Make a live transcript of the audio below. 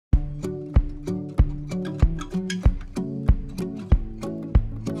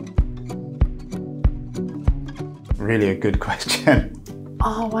really a good question.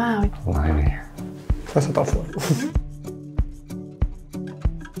 Oh, wow. Blimey. That's a tough one.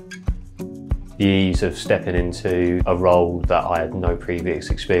 The ease of stepping into a role that I had no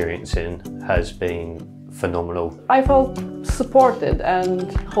previous experience in has been phenomenal. I felt supported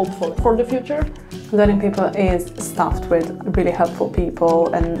and hopeful for the future. Learning People is staffed with really helpful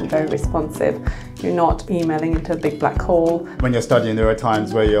people and very responsive. You're not emailing into a big black hole. When you're studying, there are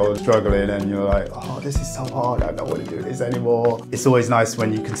times where you're struggling and you're like, oh, this is so hard, I don't want to do this anymore. It's always nice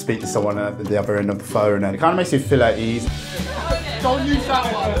when you can speak to someone at the other end of the phone, and it kind of makes you feel at ease. Don't use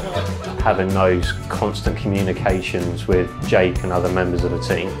that one! Having those constant communications with Jake and other members of the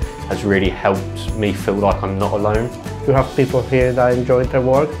team has really helped me feel like I'm not alone. You have people here that enjoy their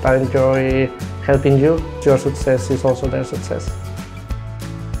work, that enjoy helping you. Your success is also their success.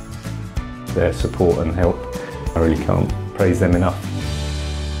 Their support and help, I really can't praise them enough.